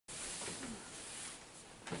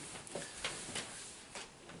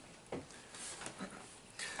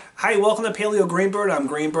Hi, welcome to Paleo Greenbird. I'm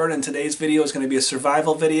Greenbird, and today's video is going to be a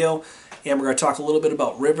survival video, and we're going to talk a little bit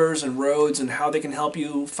about rivers and roads and how they can help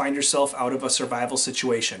you find yourself out of a survival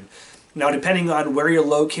situation. Now, depending on where you're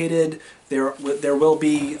located, there will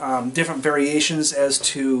be different variations as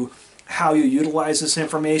to how you utilize this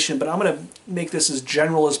information, but I'm going to make this as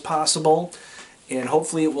general as possible, and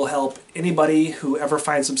hopefully it will help anybody who ever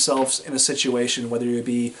finds themselves in a situation, whether you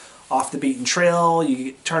be off the beaten trail, you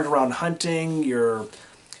get turned around hunting, you're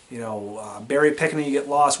berry picking and you get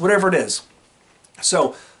lost, whatever it is.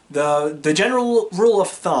 So the general rule of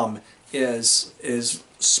thumb is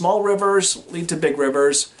small rivers lead to big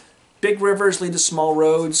rivers lead to small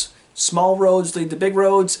roads lead to big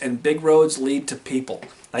roads, and big roads lead to people.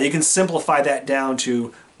 Now you can simplify that down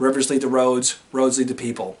to rivers lead to roads lead to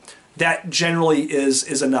people. That generally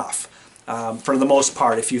is enough for the most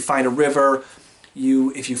part. If you find a river,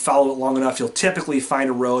 if you follow it long enough, you'll typically find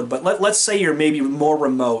a road. But let's say you're maybe more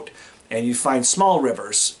remote and you find small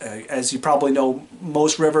rivers. As you probably know,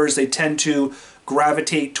 most rivers, they tend to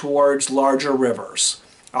gravitate towards larger rivers.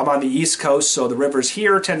 I'm on the East Coast, so the rivers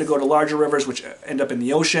here tend to go to larger rivers, which end up in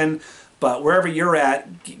the ocean. But wherever you're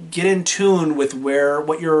at, get in tune with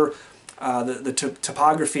what your the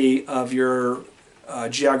topography of your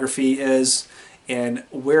geography is and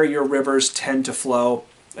where your rivers tend to flow,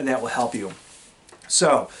 and that will help you.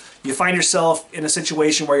 So, you find yourself in a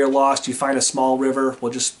situation where you're lost, you find a small river.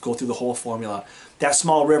 We'll just go through the whole formula. That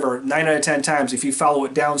small river, 9 out of 10 times, if you follow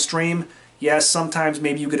it downstream, yes, sometimes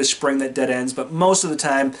maybe you get a spring that dead ends, but most of the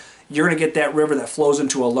time, you're going to get that river that flows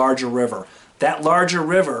into a larger river. That larger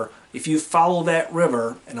river, if you follow that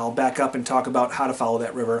river, and I'll back up and talk about how to follow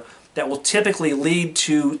that river, that will typically lead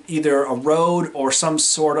to either a road or some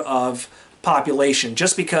sort of population,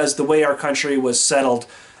 just because the way our country was settled,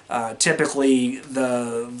 typically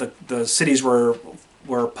the cities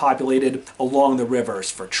were populated along the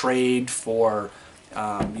rivers for trade, for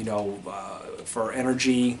for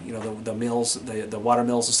energy, the mills, the water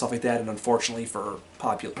mills and stuff like that, and unfortunately for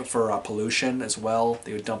pollution as well.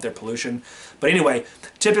 They would dump their pollution. But anyway,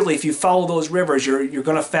 typically if you follow those rivers, you're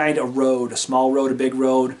going to find a road, a small road, a big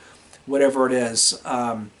road, whatever it is.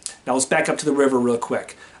 Now let's back up to the river real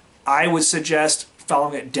quick. I would suggest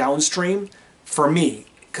following it downstream. For me,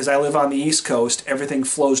 because I live on the East Coast, everything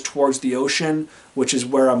flows towards the ocean, which is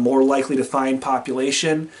where I'm more likely to find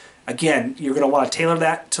population. Again, you're going to want to tailor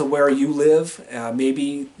that to where you live.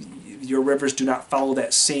 Maybe your rivers do not follow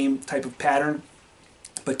that same type of pattern.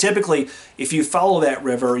 But typically, if you follow that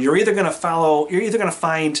river, you're either going to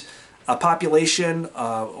find a population,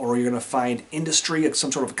 or you're going to find industry,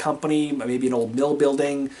 some sort of company, maybe an old mill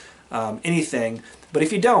building, anything. But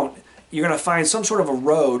if you don't, you're going to find some sort of a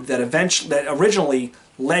road that originally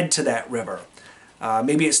led to that river.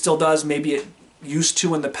 Maybe it still does, maybe it used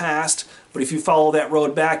to in the past, but if you follow that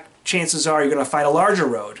road back, chances are you're going to find a larger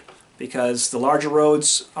road, because the larger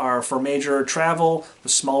roads are for major travel, the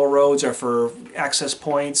smaller roads are for access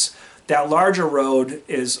points. That larger road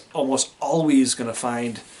is almost always going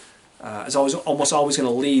to almost always going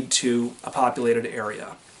to lead to a populated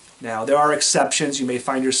area. Now, there are exceptions. You may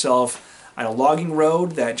find yourself on a logging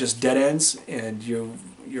road that just dead ends and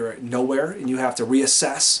you're nowhere, and you have to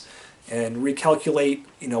reassess and recalculate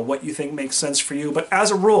what you think makes sense for you. But as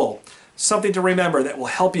a rule, something to remember that will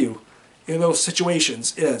help you in those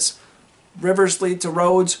situations is rivers lead to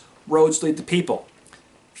roads lead to people.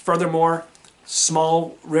 Furthermore,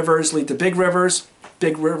 small rivers lead to big rivers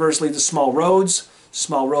lead to small roads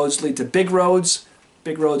lead to big roads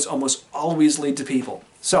almost always lead to people.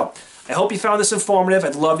 So, I hope you found this informative.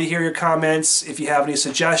 I'd love to hear your comments. If you have any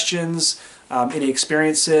suggestions, any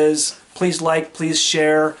experiences, please like, please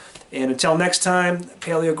share. And until next time,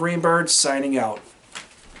 Paleo Greenbird signing out.